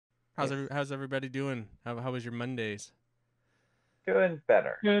How's everybody doing? How was your Mondays? Doing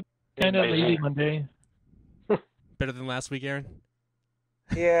better. Good. Kind of lazy Monday. Better than last week, Aaron?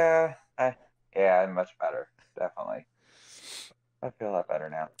 Yeah, yeah, much better. Definitely. I feel a lot better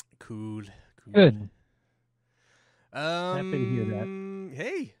now. Cool. Good. Happy to hear that.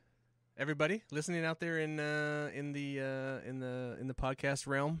 Hey, everybody listening out there in the podcast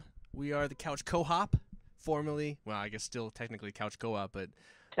realm. We are the Couch Co-op, formerly, well, I guess still technically Couch Co-op, but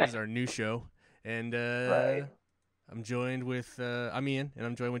this is our new show. And Right. I'm joined with I'm Ian, and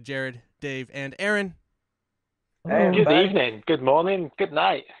I'm joined with Jared, Dave, and Aaron. Hey, Good buddy. evening, good morning, good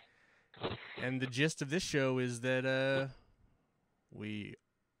night. And the gist of this show is that we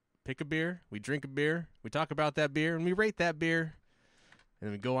pick a beer, we drink a beer, we talk about that beer, and we rate that beer, and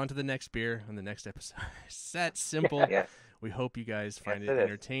then we go on to the next beer on the next episode. It's that simple. Yes. We hope you guys find Yes, it it is.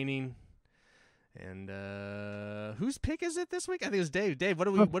 entertaining. And whose pick is it this week? I think it was Dave. Dave, what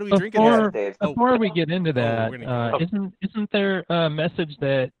are we drinking? Yeah, Before, Dave. before we get into that, we're gonna isn't there a message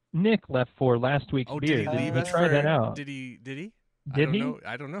that Nick left for last week's Oh, beer? did he leave we us? try that out? Did he? Did I don't he? know.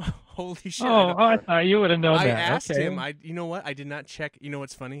 I don't know. Holy shit! Oh, I thought you would have known I that. asked Okay. him. You know what? I did not check. You know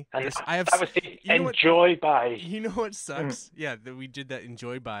what's funny? And I have. that was the you know what- enjoy by. You know what sucks? Yeah, that we did that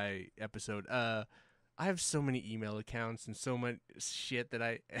enjoy by episode. I have so many email accounts and so much shit that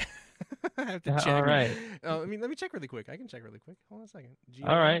I have to check. All right. Let me check really quick. I can check really quick. Hold on a second. Gmail.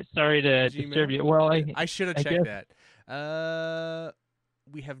 All right. Sorry to Gmail. disturb you. Well, I should have I checked guess- that.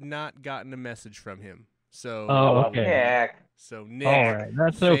 We have not gotten a message from him. So. Oh, okay. Yeah. So Nick All right.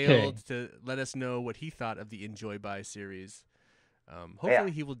 That's failed okay. to let us know what he thought of the Enjoy By series.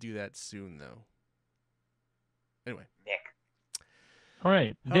 Hopefully he will do that soon, though. Anyway. Nick. All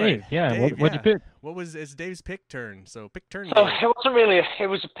right. All Dave, right. yeah. Dave, What'd you pick? It's Dave's pick turn. So pick turn. So Dave. it wasn't really. It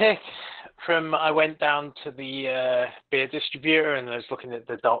was a pick from. I went down to the beer distributor and I was looking at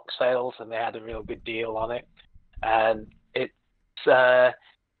the dock sales and they had a real good deal on it, and it's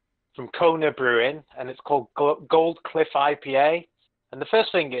from Kona Brewing and it's called Gold Cliff IPA. And the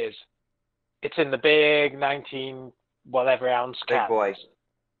first thing is, it's in the big 19 whatever ounce Big cans. boy.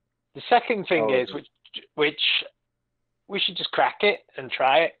 The second thing Oh. is, which we should just crack it and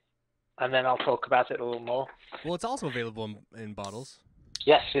try it, and then I'll talk about it a little more. Well, it's also available in bottles.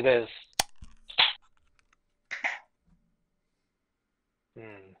 Yes, it is.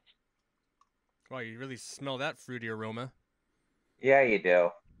 Wow, you really smell that fruity aroma. Yeah, you do.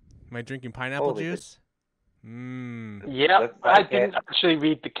 Am I drinking pineapple Holy juice? Mmm. Yeah, Looks I like didn't it. actually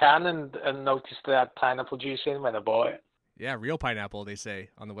read the can and noticed they had pineapple juice in when I bought it. Yeah, real pineapple, they say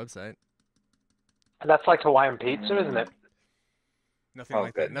on the website. And that's like Hawaiian pizza, isn't it? Nothing Oh,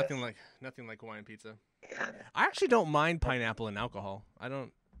 like that. goodness. Nothing like Hawaiian pizza. I actually don't mind pineapple and alcohol. I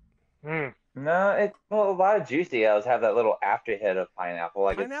don't. Mm. No, a lot of juicy ales have that little after hit of pineapple.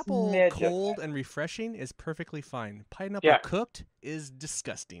 Like Pineapple a smidge of cold that. and refreshing is perfectly fine. Pineapple Yeah. cooked is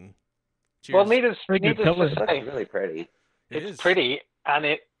disgusting. Cheers. Well, needless Very good to color. It looks say, really pretty. It it's is. pretty and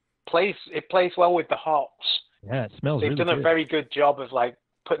it plays well with the hops. Yeah, it smells They've really done a good. very good job of like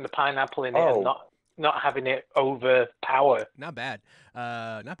putting the pineapple in it Oh. and not having it overpower. Not bad.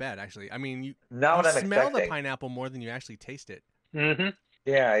 Not bad actually. I mean, you Not what I'm smell the expecting. pineapple more than you actually taste it. Mm-hmm.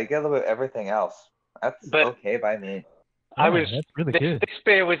 Yeah, you get a little bit of everything else. That's But- okay by me. I Yeah, was That's really this, good.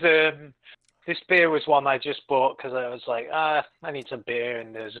 this beer was one I just bought because I was like, I need some beer,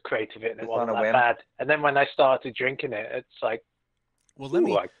 and there's a crate of it, and it Just wasn't on a that whim. bad. And then when I started drinking it, it's like, Well, let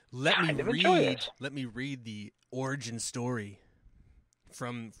me ooh, I let me kind of enjoy read it. let me read the origin story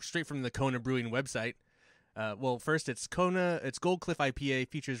straight from the Kona Brewing website. Well, first it's Gold Cliff IPA,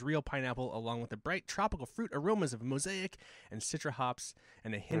 features real pineapple along with the bright tropical fruit aromas of mosaic and citra hops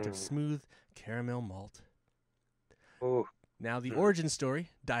and a hint of smooth caramel malt. Ooh. Now the origin story,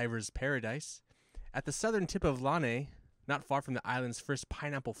 Diver's Paradise. At the southern tip of Lane, not far from the island's first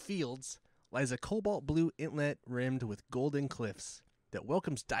pineapple fields, lies a cobalt blue inlet rimmed with golden cliffs that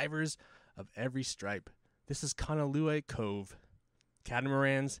welcomes divers of every stripe. This is Kanalue Cove.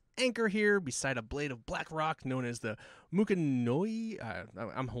 Catamarans anchor here beside a blade of black rock known as the Mukanoi.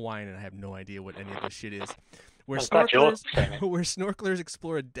 I'm Hawaiian and I have no idea what any of this shit is. Where I'm glad you're snorkelers, saying it. where snorkelers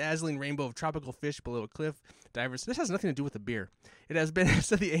explore a dazzling rainbow of tropical fish below a cliff. Divers. This has nothing to do with the beer. It has been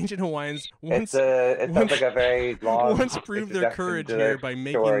said the ancient Hawaiians once It sounds like a very long. once proved their introduction courage to here their by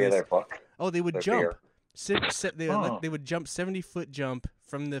making story of this. their book. Oh, they would Their jump. beer. They would jump 70-foot jump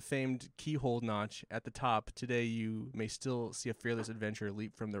from the famed keyhole notch at the top. Today, you may still see a fearless adventurer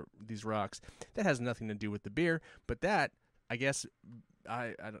leap from these rocks. That has nothing to do with the beer, but that, I guess,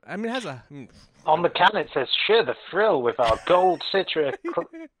 I mean, it has a. On the can it says, share the thrill with our Gold Citra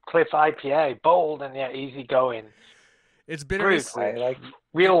Cliff IPA, bold and yet easy going. Its Brewed bitterness. with I like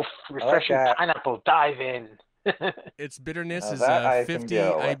real I like refreshing that. pineapple. Dive in. Its bitterness Now is that I can 50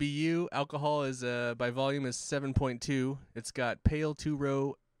 deal with. IBU. Alcohol is by volume is 7.2. It's got pale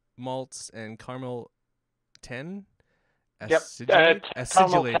 2-row malts and caramel 10. Yep. Caramel 10.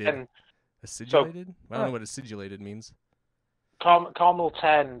 Acidulated? I don't Huh. know what acidulated means. Caramel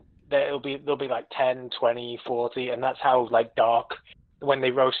 10. They'll be like 10, 20, 40, and that's how like dark. When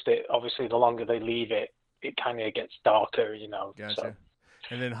they roast it, obviously, the longer they leave it, it kind of gets darker, you know. Gotcha. So.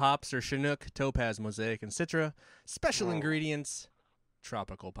 And then hops are Chinook, Topaz, Mosaic, and Citra. Special Mm. ingredients: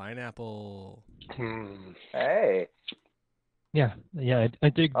 tropical pineapple. Hey. Yeah, I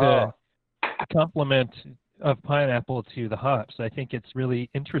dig Oh, the compliment of pineapple to the hops. I think it's really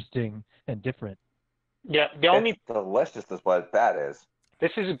interesting and different. Yeah, it's delicious is what that is.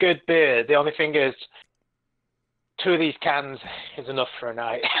 this is a good beer. The only thing is, 2 of these cans is enough for a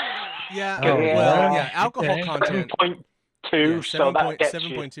night. Yeah, Oh, well, yeah. yeah, alcohol Okay. content. 7.2, so that gets you.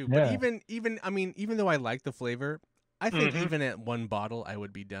 7.2. Yeah. But even though I like the flavor, I think Mhm. even at one bottle I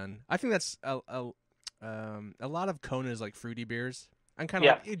would be done. I think that's a lot of Kona's like fruity beers. I'm kind of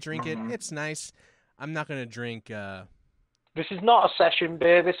Yeah. like, you drink it, Mhm. it's nice. I'm not gonna drink. This is not a session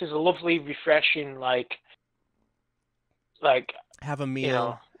beer. This is a lovely, refreshing, like Have a meal. You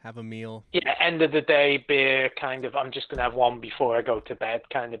know. Have a meal. yeah, end of the day beer kind of. I'm just gonna have one before I go to bed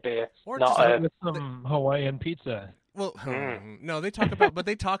kind of beer. Or Not just a With some Hawaiian pizza. Well, Mm. no, they talk about, but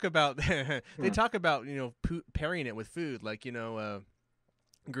they talk about, pairing it with food, like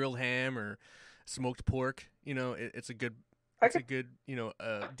grilled ham or smoked pork. It's a good, I it's a could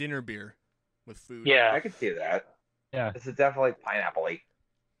good, dinner beer with food. yeah. I could see that. Yeah. This is definitely pineapple-y.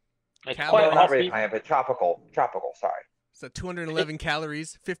 It's Calories. quite Well, not really hoppy. pineapple, but tropical. Tropical, sorry. So 211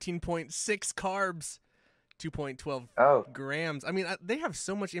 calories, 15.6 carbs, 2.12 Oh, grams. I mean, they have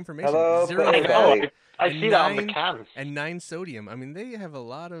so much information. hello, 0 Billy I know. fat Belly. I and see that on the 9 can. and 9 sodium. I mean, they have a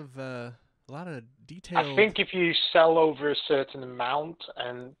lot of detailed. I think if you sell over a certain amount,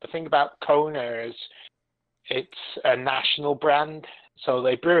 and the thing about Kona is it's a national brand, so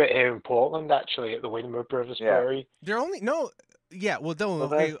they brew it here in Portland, actually, at the Widmer Brothers Yeah. Brewery. They're only no. Yeah, well, no.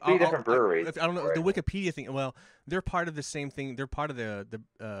 Well, Okay, there's 3 different breweries. I don't know for the it. Wikipedia thing. Well, they're part of the same thing. They're part of the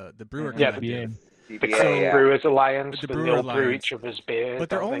brewer Mhm. Yeah, collective. The CBA, Craft yeah. Brewers Alliance, The but Brewer they'll brew Alliance. each other's beers. But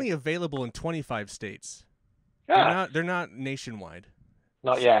they're don't they? only available in 25 states. Yeah, They're not nationwide.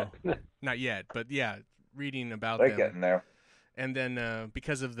 not so- yet. Not yet, but yeah, reading about They're them. getting there. And then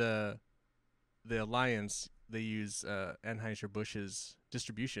because of the alliance, they use Anheuser-Busch's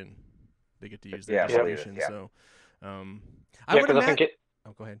distribution. They get to use their Yeah, I believe it, distribution. yeah. So, I Yeah, would because I imagine. think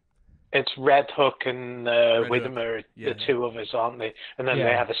Oh, go ahead. it's Red Hook and Hook, Widmer, yeah. the 2 of us, aren't they? And then they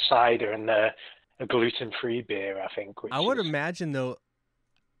Yeah. have a cider and a gluten-free beer, I think. Which I would is... imagine though.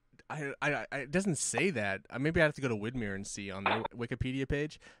 It doesn't say that. Maybe I have to go to Widmer and see on their Wikipedia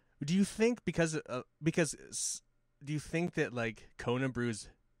page. Do you think because do you think that like Kona brews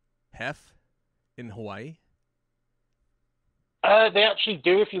hef in Hawaii? They actually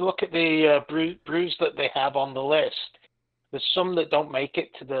do. If you look at the brews that they have on the list, there's some that don't make it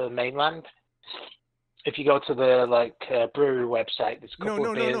to the mainland. If you go to the brewery website, there's a couple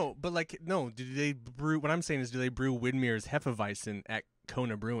of beers. No. But like, no. Do they brew? What I'm saying is, do they brew Widmer's Hefeweizen at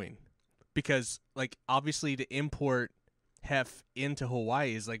Kona Brewing? Because like, obviously, to import hef into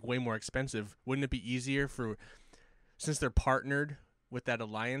Hawaii is like way more expensive. Wouldn't it be easier since they're partnered with that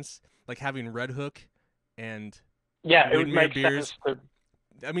alliance, like having Red Hook and Yeah, it would Widmer make beers. sense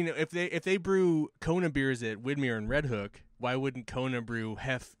to. I mean, if they brew Kona beers at Widmer and Red Hook, why wouldn't Kona brew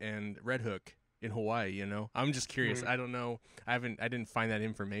hef and Red Hook in Hawaii? I'm just curious. I don't know. I didn't find that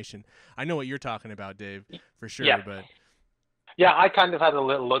information. I know what you're talking about, Dave, for sure. Yeah. But Yeah, I kind of had a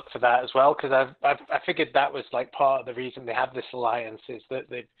little look for that as well because I figured that was like part of the reason they have this alliance is that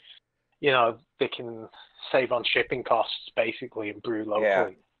they can save on shipping costs basically and brew locally. Yeah.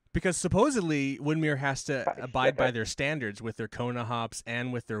 because supposedly Widmer has to Probably abide by ship it. their standards with their Kona hops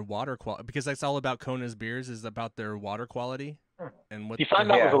and with their water quality, because that's all about Kona's beers is about their water quality and what You find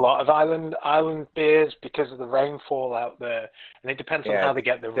the- that with Yeah. a lot of island beers because of the rainfall out there, and it depends on Yeah, how they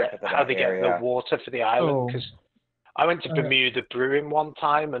get the different than how they out get here, the yeah. water for the island. Oh. Because I went to Bermuda Brewing one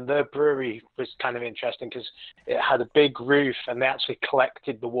time, and their brewery was kind of interesting because it had a big roof, and they actually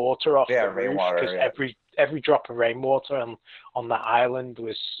collected the water off Yeah, the roof rainwater, because yeah. every drop of rainwater on that island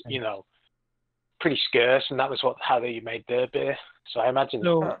was pretty scarce, and that was how they made their beer. So I imagine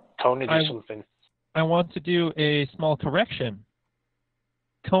So Kona do I- something. I want to do a small correction.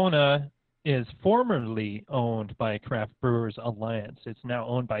 Kona is formerly owned by Craft Brewers Alliance. It's now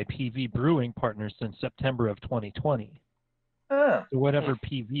owned by PV Brewing Partners since September of 2020. Huh. So whatever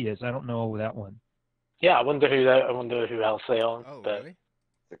PV is, I don't know that one. Yeah, I wonder who else they own. Oh, but really?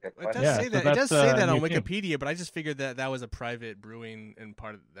 It's a good It question. does Yeah, say so that. It that's, does say that on new team. Wikipedia, but I just figured that was a private brewing and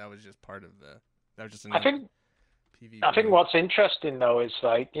that was just part of the. That was just I think PV. I think brewing. what's interesting though is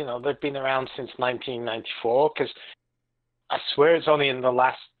like they've been around since 1994 because I swear it's only in the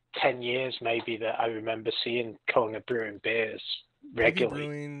last 10 years maybe that I remember seeing Kona brewing beers PV regularly.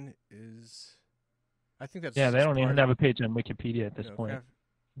 brewing is. I think that's. Yeah, they just don't even part- have a page on Wikipedia at this No, point. craft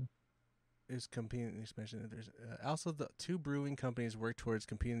is competing in the expansion of their. Also, the two brewing companies work towards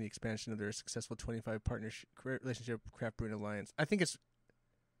competing in the expansion of their successful 25 partnership relationship craft brewing alliance. I think it's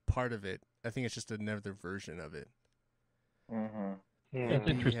part of it. I think it's just another version of it. Mm-hmm. That's We have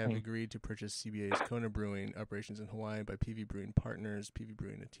interesting. agreed to purchase CBA's Kona Brewing operations in Hawaii by PV Brewing Partners. PV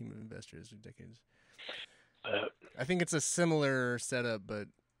Brewing, a team of investors of decades. I think it's a similar setup, but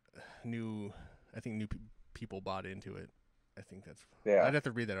new. I think new people bought into it. I think that's. Yeah. I'd have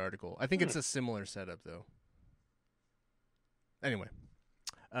to read that article. I think it's a similar setup, though. Anyway,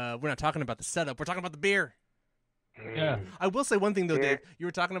 we're not talking about the setup. We're talking about the beer. Yeah. I will say one thing though, Beer. Dave. You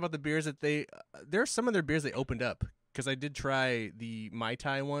were talking about the beers that they. There are some of their beers they opened up because I did try the Mai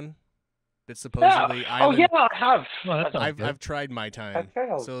Tai one. That's supposedly Yeah. Oh island. yeah, I have. Well, that sounds I've good. I've tried Mai Tai, I've tried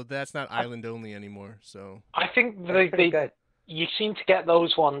all- so that's not island only anymore. So I think That's pretty good. you seem to get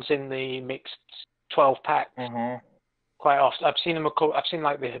those ones in the mixed 12 pack Mm-hmm. quite often. I've seen them. I've seen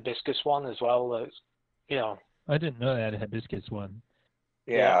like the hibiscus one as well. I didn't know that hibiscus one.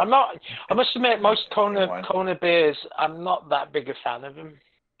 Yeah. I'm not. I must admit, most Interesting one. Kona beers, I'm not that big a fan of them,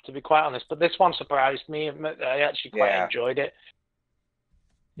 to be quite honest. But this one surprised me. I actually quite Yeah. enjoyed it.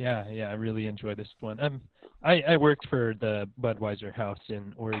 Yeah, I really enjoy this one. I worked for the Budweiser House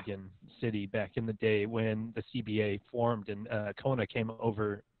in Oregon City back in the day when the CBA formed and Kona came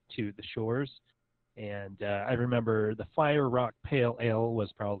over to the shores. And I remember the Fire Rock Pale Ale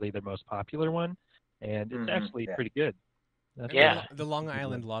was probably the most popular one, and it's Mhm, actually yeah. pretty good. That's and Yeah. the Long Good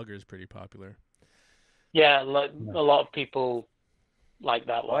Island one. lager is pretty popular. Yeah, a lot of people like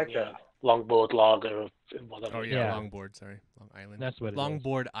that I one. like Yeah, that. longboard lager or whatever. Oh Yeah. Longboard. Sorry, Long Island. That's what it is.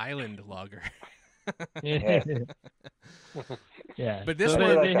 Longboard Island lager. Yeah. Yeah. But this So I one-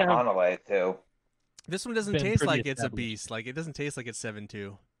 really they like the have Hanalei too. This one doesn't been taste pretty like it's a established. beast. Like it doesn't taste like it's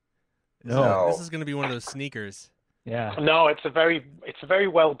 7.2. No. This is going to be one of those sneakers. Yeah. No, it's a very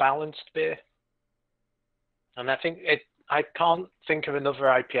well balanced beer, and I think I can't think of another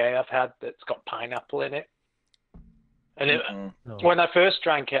IPA I've had that's got pineapple in it. And Mhm. No. when I first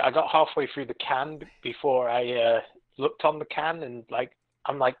drank it, I got halfway through the can before I looked on the can, and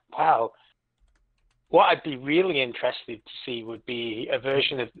I'm like, wow. What I'd be really interested to see would be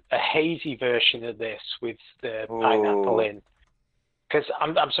a hazy version of this with the pineapple Ooh. in, because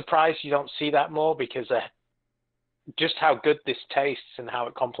I'm surprised you don't see that more because just how good this tastes and how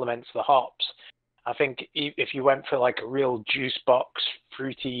it complements the hops. I think if you went for like a real juice box,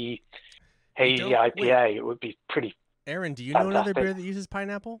 fruity, hazy don't- IPA, it would be pretty. Aaron, do you know another Fantastic. beer that uses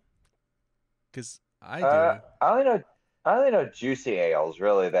pineapple? Because I do. I only know juicy ales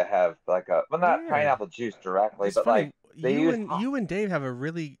really that have like not Weird. pineapple juice directly, It's but funny. like they use you and Dave have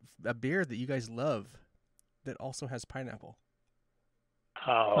a beer that you guys love that also has pineapple.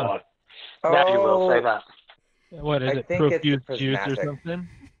 Oh, now you will say that. What is I it? think it's Profuse juice or prismatic. something?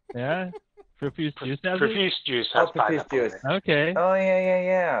 Yeah. Profuse juice has it? Profuse juice has Profuse pineapple in juice. it. Okay. Oh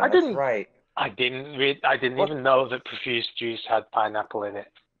yeah. I That's didn't- right. I didn't What- even know that Profuse juice had pineapple in it.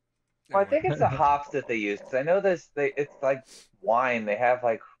 Well, I think it's the hops that they use. 'Cause I know it's like wine. They have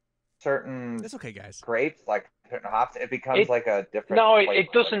like certain It's okay, guys. grapes, like certain hops. It becomes It- like a different. No, flavor.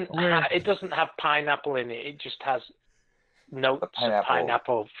 it doesn't. Where- It doesn't have pineapple in it. It just has notes of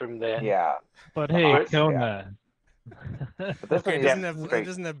pineapple from the. Yeah, But hey, hops, Kona. but this Okay, one it uses doesn't have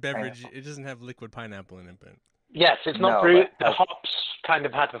straight beverage. pineapple. It doesn't have liquid pineapple in it, but Yes, it's not No, brewed. but- The hops kind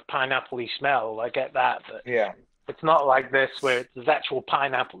of have a pineapple-y smell. I get that, but Yeah. it's not like this where there's actual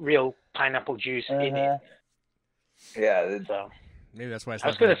real pineapple juice in it. Yeah. it- So maybe that's why it's I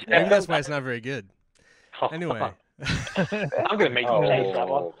was not. gonna Very, say- maybe that's why it's not very good. Anyway, I'm gonna make you taste that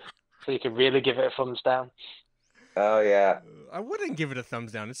one Oh. so you can really give it a thumbs down. Oh yeah. I wouldn't give it a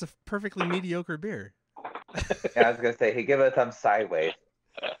thumbs down. It's a perfectly mediocre beer. Yeah, I was gonna say he give it a thumb sideways.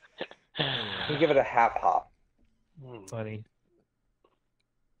 He give it a half hop. Funny.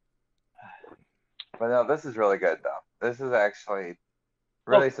 But no, this is really good though. This is actually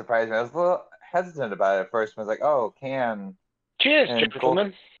really surprising. I was a little hesitant about it at first. I was like, oh, can. Cheers, And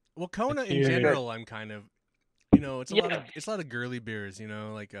gentlemen. Well, Kona in Cheers. general, I'm kind of, it's a lot of girly beers.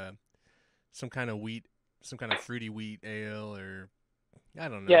 Like some kind of fruity wheat ale, or I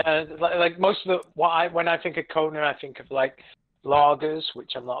don't know. Yeah, like most of when I think of Kona, I think of like lagers,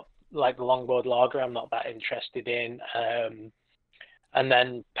 which I'm not like the longboard lager, I'm not that interested in. And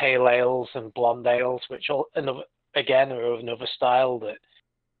then pale ales and blonde ales, which again are of another style that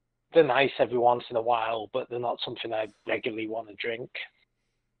they're nice every once in a while, but they're not something I regularly want to drink.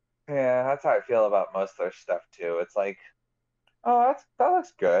 Yeah, that's how I feel about most of their stuff too. It's like, oh, that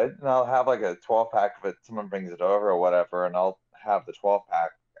looks good, and I'll have like a 12-pack if someone brings it over or whatever, and I'll have the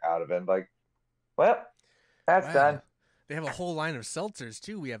 12-pack out of it. And like, well, that's Wow. done. They have a whole line of seltzers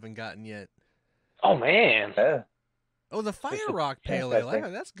too we haven't gotten yet. Oh man. Yeah. Oh, the Fire Rock Pale Ale.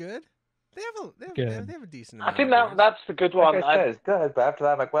 That's good. They have a decent amount. I think of beers. that's the good one. Like I said, it's good, but after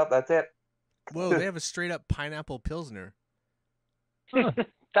that, I'm like, well, that's it. Whoa, they have a straight up pineapple pilsner.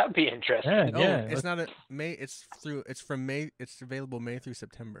 That'd be interesting. Yeah, Oh, yeah. it's not a May. It's from May. It's available May through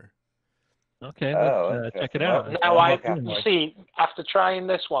September. Okay, Oh, let's check it okay. out. Well, Now, I'm you see, after trying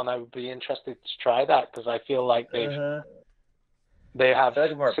this one, I would be interested to try that because I feel like they have I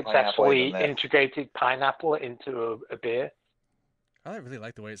like more successfully pineapple than this. integrated pineapple into a beer. I really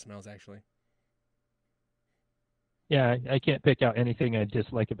like the way it smells, actually. Yeah, I can't pick out anything I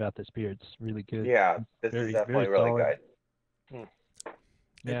dislike about this beer. It's really good. Yeah, this Very- is definitely very really solid. good.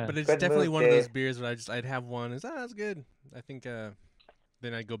 Yeah. But it's Good definitely move, one of those Dave. beers where I'd have one. That's good. I think then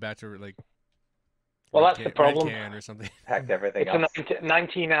I'd go back to like. Well, Red that's the Red problem. Can or something. Packed everything It's else. a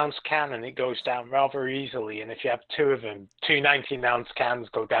 19-ounce can and it goes down rather easily. And if you have two of them, two 19-ounce cans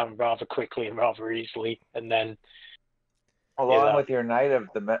go down rather quickly and rather easily. And then Along Yeah. with your night of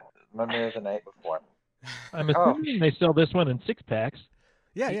the memory the night before. I'm Oh. assuming they sell this one in 6-packs.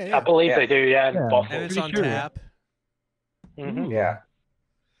 Yeah, yeah, I yeah. believe Yeah. they do, yeah, in Yeah. bottles. And it's Pretty on sure. tap. Mhm. Ooh, Yeah,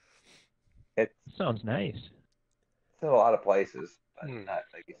 it's sounds nice. in a lot of places, but Hmm. not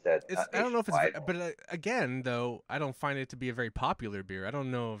like you said. It's not I don't know if it's nationwide. but again though I don't find it to be a very popular beer. I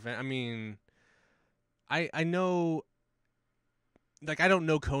don't know if I mean I know like I don't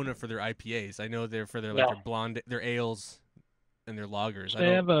know Kona for their IPAs. I know they're for their like No. their blonde their ales and their lagers.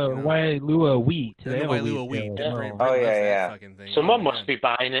 They have a Wailua wheat. and They the have a Wailua wheat. ale as Yeah. well. Brent Oh, loves yeah, that yeah. fucking thing. Someone Oh, must be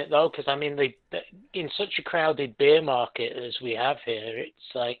buying it though, because I mean, they in such a crowded beer market as we have here,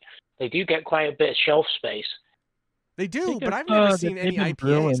 it's like they do get quite a bit of shelf space. They do, think but I I've never saw seen that any they've been IPAs.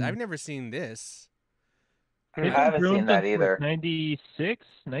 brewing- I've never seen this. They've I been haven't brewing seen that since, either. like, 96,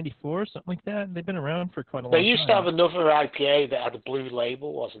 94, something like that. They've been around for quite a long They time. used to have another IPA that had a blue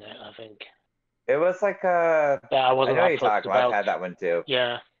label, wasn't it? I think It was like that I I wasn't know that you're fussed talking about. I've about. had that one too.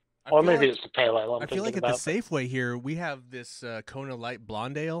 Yeah, I or feel maybe like- it's the pale ale. I'm I feel like thinking at the about. Safeway here we have this Kona Light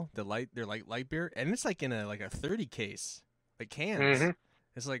Blonde Ale, their light beer, and it's like in a 30 case, like cans. Mhm.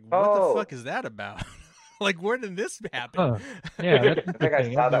 It's like what Oh. the fuck is that about? Like where did this happen? Huh. Yeah, that's I think I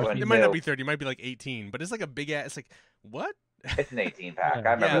interesting. saw I've that never one seen It might not too. be 30, it might be like 18, but it's like a big ass. It's like what? It's an 18-pack. Yeah.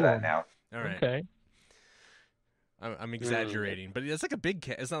 I remember Yeah. that now. All right, Okay. I'm exaggerating, but it's like a big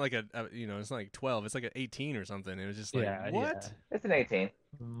can. It's not like it's not like 12. It's like an 18 or something. It was just like Yeah, what? It's an 18.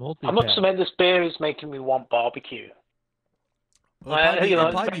 I must admit, this beer is making me want barbecue. Well, it'd probably, you know,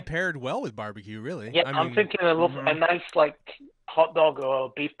 it'd probably be paired well with barbecue, really. Yeah, I I'm mean, thinking a nice like hot dog or a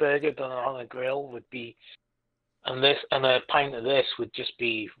beef burger done on a grill would be, and a pint of this would just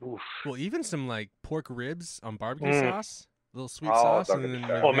be. Oof. well, even some like pork ribs on barbecue Mm. sauce, a little sweet Oh, sauce, don't and get me then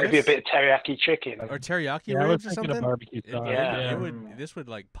started. Or maybe a this, bit of teriyaki chicken. or teriyaki Yeah, I was ribs or thinking something. of barbecue sauce. Yeah. It would. This would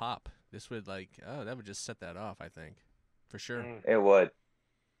like pop. This would like that would just set that off. I think for sure. Mm. It would.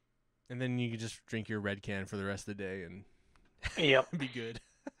 And then you could just drink your red can for the rest of the day and Yep. be good.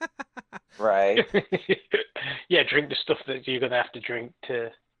 Right. Yeah, drink the stuff that you're gonna have to drink to.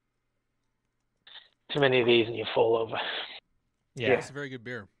 Too many of these and you fall over. Yeah. It's a very good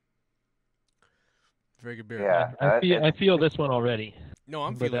beer. Very good beer. Yeah. I feel this one already. No,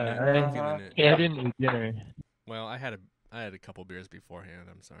 I'm But, feeling it. I- I'm feeling it. Yeah. I didn't eat dinner. Well, I had a couple beers beforehand.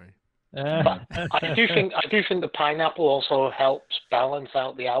 I'm sorry. I do think the pineapple also helps balance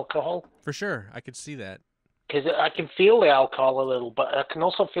out the alcohol For sure, I could see that. because I can feel the alcohol a little, but I can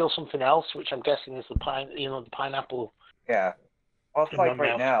also feel something else, which I'm guessing is the pineapple. Yeah. Well, it's In like my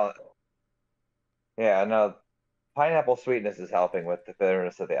right now. Yeah, no. Pineapple sweetness is helping with the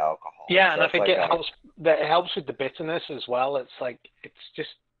bitterness of the alcohol. Yeah, So and I it's think like it helps. That it helps with the bitterness as well. It's like it's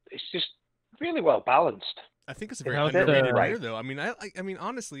just really well balanced. I think it's a very How's underrated the- beer, though. I mean,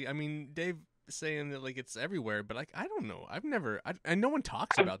 honestly, Dave saying that like it's everywhere, but like I don't know. I've never. And no one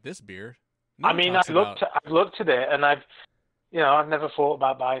talks about this beer. No I one mean, talks I've looked at it, and I've never thought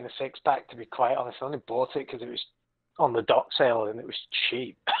about buying a 6-pack. To be quite honest, I only bought it because it was on the dock sale and it was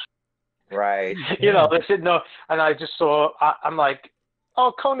cheap. Right. They said no, and I just saw. I'm like,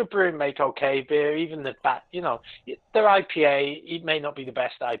 oh, Kona Brewing make okay beer, even the their IPA. It may not be the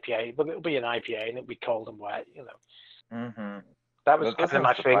best IPA, but it'll be an IPA and it'll be cold and wet. Mm-hmm. That was That kind of my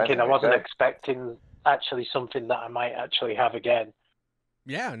sounds thinking. I surprisingly wasn't good. expecting actually something that I might actually have again.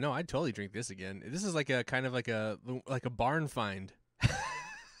 Yeah, no, I'd totally drink this again. This is like a kind of like a barn find.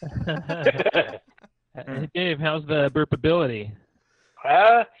 Hey, Dave, how's the burpability?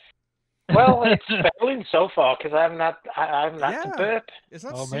 Well, it's failing so far because I haven't had to Yeah. burp. It's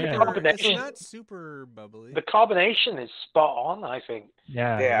not Oh, super. man. It's not super bubbly. The carbonation is spot on, I think.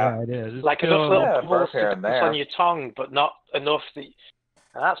 Yeah, it is. It's Like still- enough little Yeah, bubbles burp here to and bounce there. on your tongue, but not enough that.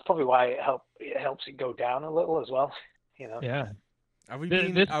 And that's probably why it helps it go down a little as well. You know. Yeah. Are we This,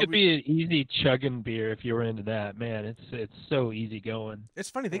 being? this are could we- be an easy chugging beer if you were into that. Man, it's so easy going. It's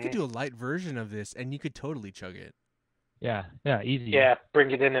funny. They could do a light version of this, and you could totally chug it. Yeah, easy. Yeah,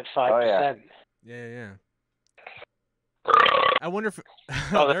 bring it in at 5%. Oh, yeah. Yeah. I wonder if.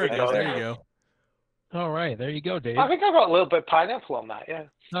 Oh, there there it we goes. go. There you go. All right, there you go, Dave. I think I got a little bit of pineapple on that. Yeah.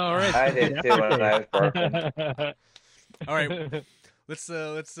 All right. I did too when I was burping. All right. Let's.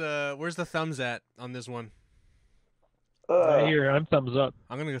 Where's the thumbs at on this one? Right here, I'm thumbs up.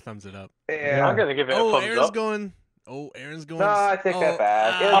 I'm gonna go thumbs it up. Yeah. I'm gonna give it a Oh, thumbs Aaron's up. going. Oh, Aaron's going. No, I take that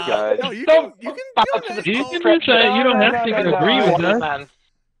back. It was good. No, you Don't can bow do to that. the You Oh, can pressure. decide. You don't No, have no, to no, no, agree I- with us. Man.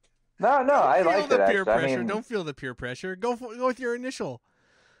 No, I Feel liked the it peer actually. pressure. I mean, Don't feel the peer pressure. Go with your initial.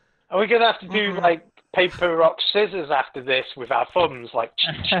 Are we gonna have to do like paper, rock, scissors after this with our thumbs? Like.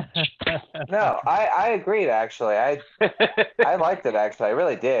 no, I agreed actually. I liked it actually. I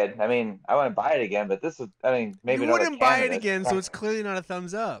really did. I mean, I wouldn't buy it again, but this is. I mean, maybe You another wouldn't buy can it of this. again, so it's clearly not a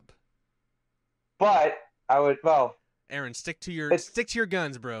thumbs up. But I would. Well, Aaron, stick to your It's-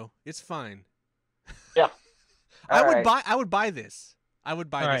 guns, bro. It's fine. Yeah. I would alright. buy this. I would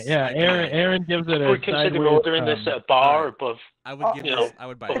buy All right, this. yeah. IPA. Aaron gives it a. we consider sideways ordering this at a bar above. I would Oh, give you this. know, I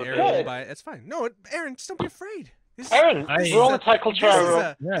would buy it. but Aaron will good. buy it. It's fine. No, Aaron, just don't be afraid. This is- Aaron, I- we're all entitled to this is our own.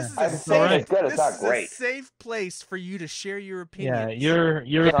 a, Yeah. this is I'm a saying alright. it's good. It's this not is great. a safe place for you to share your opinions. Yeah,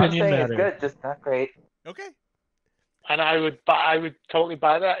 your So I'm opinion saying matters. it's good, just not great. Okay. And I would totally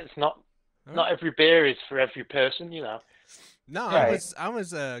buy that. It's not every beer is for every person, you know. No, Right. I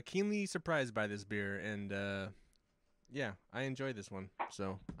was keenly surprised by this beer, and yeah, I enjoyed this one.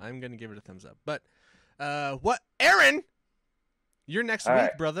 So I'm gonna give it a thumbs up. But what, Aaron? You're next All week,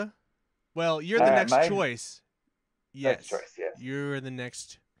 right. brother. Well, you're the All right, next my choice. Yes, Next choice, yes. you're the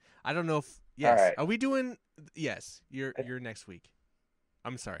next. I don't know if yes. right. Are we doing? Yes, you're next week.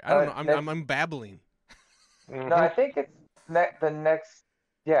 I'm sorry. I don't know. I'm babbling. No, I think it's the next.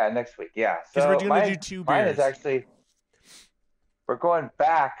 Yeah, next week. Yeah. 'Cause So we're gonna do two Mine beers. is actually. We're going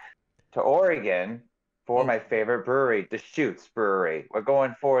back to Oregon for Oh. my favorite brewery, Deschutes Brewery. We're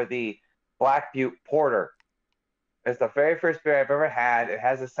going for the Black Butte Porter. It's the very first beer I've ever had. It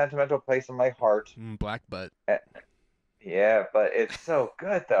has a sentimental place in my heart. Black butt. Yeah, but it's so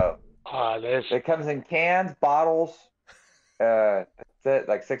good though. There's It comes in cans, bottles. That's it,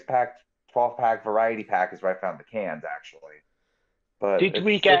 like 6-pack, 12-pack, variety pack is where I found the cans actually. But Did it's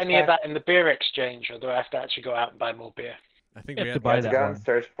we get any of 6-pack. that in the beer exchange, or do I have to actually go out and buy more beer? I think You we have have to buy Let's that go one. and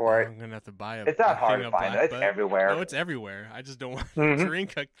search for it. I'm gonna have to buy a. It's not a hard thing to of find. Black It's Butt. everywhere. No, it's everywhere. I just don't want Mm-hmm. to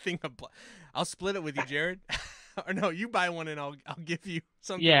drink a thing of. I'll split it with you, Jared. Or no, you buy one and I'll give you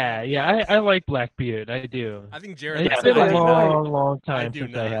something. Yeah, I like Black Butte. I do. I think Jared. It's likes been it. a I long I time do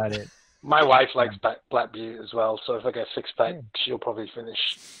since I not. had it. My wife likes Black Butte as well, so if I get a 6-pack, she'll probably finish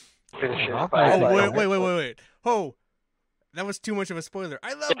it. I'll by buy Oh it. wait! Oh, that was too much of a spoiler.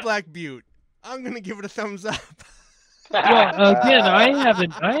 I love Black Butte. I'm gonna give it a thumbs up. Well, again, I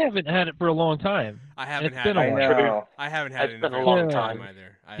haven't had it for a long time. I haven't It's had been it. a I while. know. I haven't had It's it in been a very long time.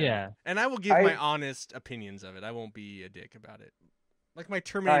 either. Yeah. And I will give I- my honest opinions of it. I won't be a dick about it. Like my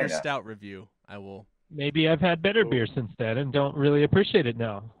Terminator know. Stout review, I will. Maybe I've had better beer since then and don't really appreciate it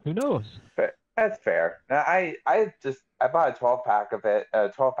now. Who knows? But that's fair. Now, I bought a 12-pack of it, a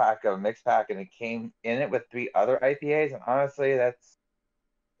 12-pack of a mixed pack, and it came in it with 3 other IPAs, and honestly,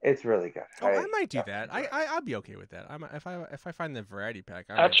 it's really good. Oh, I might do that. I'll be okay with that. If I find the variety pack.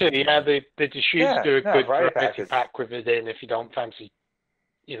 I might Actually, do yeah, that. the Deschutes Yeah, do a no, good variety variety pack pack, is- with it in if you don't fancy,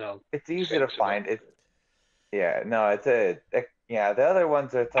 It's easy to Six of find. The other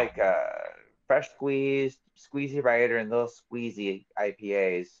ones are it's like fresh squeezed, squeezy writer, and little squeezy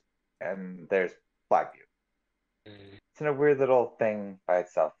IPAs, and there's Black Butte. It's in a weird little thing by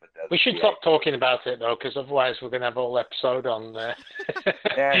itself. We should stop talking about it though, because otherwise we're going to have a whole episode on.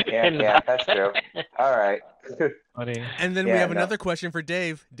 Yeah, that's true. All right. Buddy. And then we Yeah, have no. another question for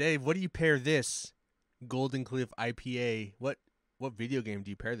Dave. Dave, what do you pair this Golden Cliff IPA? What video game do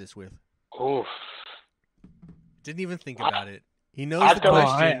you pair this with? Oof. Didn't even think about it. He knows I've the got- Oh,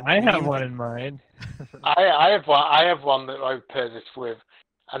 question. I Didn't have even one think- in mind. I have one that I would pair this with,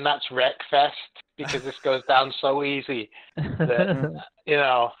 and that's Wreckfest, because this goes down so easy that,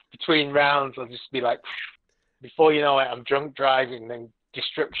 between rounds, I'll just be like, before you know it, I'm drunk driving, then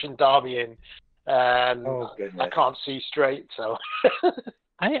destruction derbying, and I can't see straight, so.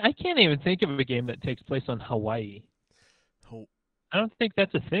 I can't even think of a game that takes place on Hawaii. I don't think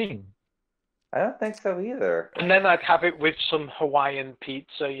that's a thing. I don't think so either. And then I'd have it with some Hawaiian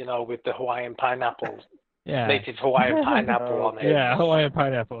pizza, with the Hawaiian pineapple. Yeah. Native Hawaiian pineapple on it. Yeah, Hawaiian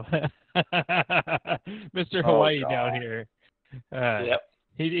pineapple. Mr. Hawaii down here. Yep.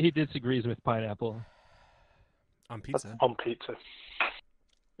 He disagrees with pineapple. On pizza. On pizza.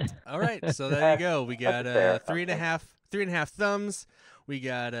 All right, so there you go. We got 3.5 thumbs. We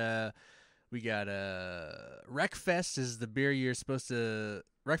got Wreckfest is the beer you're supposed to.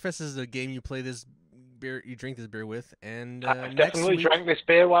 Wreckfest is the game you play this beer, you drink this beer with, and I've definitely drank this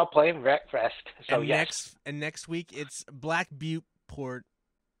beer while playing Wreckfest. So next week it's Black Butte Port.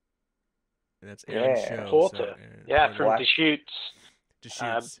 And that's Aaron's show. Porter. So, from Deschutes.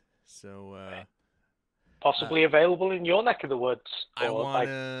 Deschutes. Possibly available in your neck of the woods. I want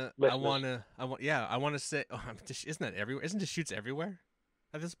to say, isn't that everywhere? Isn't Deschutes everywhere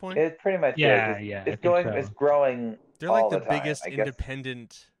at this point? It pretty much is. It's growing. They're like the time, biggest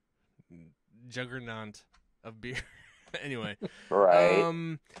independent juggernaut of beer. Anyway.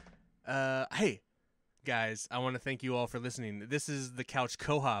 Right. Hey, guys, I want to thank you all for listening. This is the Couch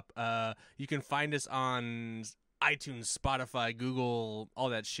Co-op. You can find us on iTunes, Spotify, Google, all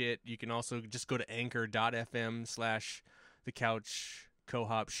that shit. You can also just go to anchor.fm/the Couch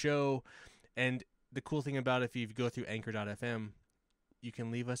Co-op show. And the cool thing about it, if you go through anchor.fm, you can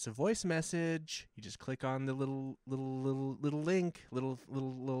leave us a voice message. You just click on the little link,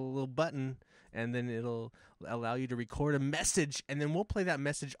 little button, and then it'll allow you to record a message, and then we'll play that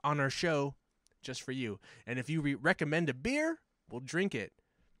message on our show just for you. And if you recommend a beer, we'll drink it.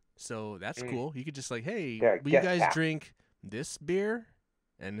 So that's cool. You could just like, hey, will you guys drink this beer?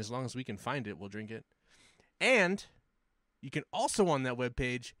 And as long as we can find it, we'll drink it. And you can also on that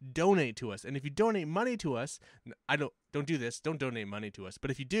webpage donate to us. And if you donate money to us, don't do this. Don't donate money to us. But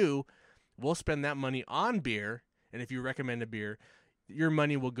if you do, we'll spend that money on beer. And if you recommend a beer, your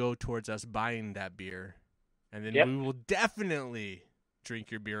money will go towards us buying that beer. And then we will definitely drink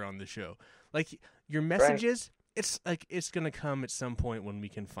your beer on the show. Like your messages, it's like it's going to come at some point when we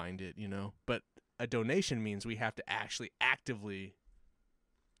can find it, But a donation means we have to actually actively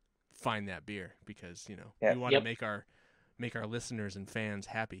find that beer because, we want to make our listeners and fans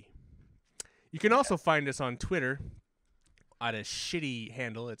happy. You can also find us on Twitter at a shitty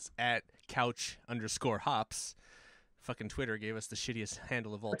handle. It's at couch_hops. Fucking Twitter gave us the shittiest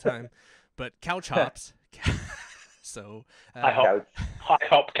handle of all time. But Couch Hops. So high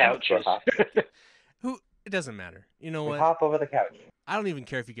hop couches. It doesn't matter. You know what? Hop over the couch. I don't even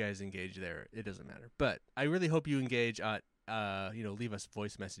care if you guys engage there. It doesn't matter. But I really hope you engage. Leave us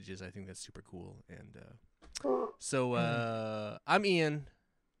voice messages. I think that's super cool. And I'm Ian.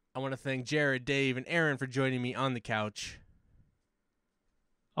 I want to thank Jared, Dave, and Aaron for joining me on the couch.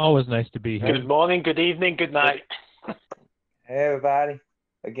 Always nice to be here. Good morning, good evening, good night. Hey, everybody.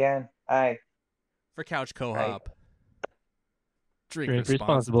 Again, hi. For Couch Co-op. Drink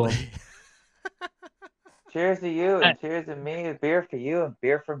responsibly. Cheers to you, and cheers to me. Beer for you, and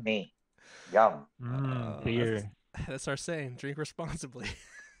beer for me. Yum. Beer. That's our saying. Drink responsibly.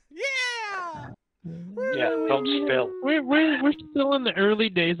 Yeah! Yeah, don't spill. We're still in the early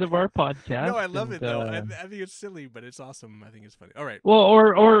days of our podcast. No, I love it though. I think it's silly, but it's awesome. I think it's funny. All right. Well,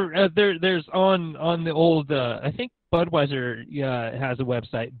 or there's on the old. I think Budweiser has a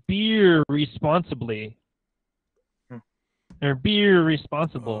website. Beer responsibly. Or beer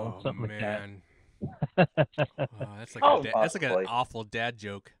responsible, something like that. That's like an awful dad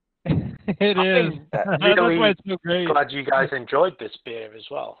joke. It is. That's why it's so great. Glad you guys enjoyed this beer as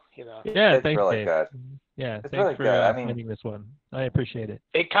well. Yeah, it's thanks, really Dave. good. Yeah, it's thanks really for good. finding this one. I appreciate it.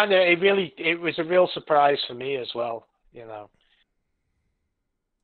 It was a real surprise for me as well.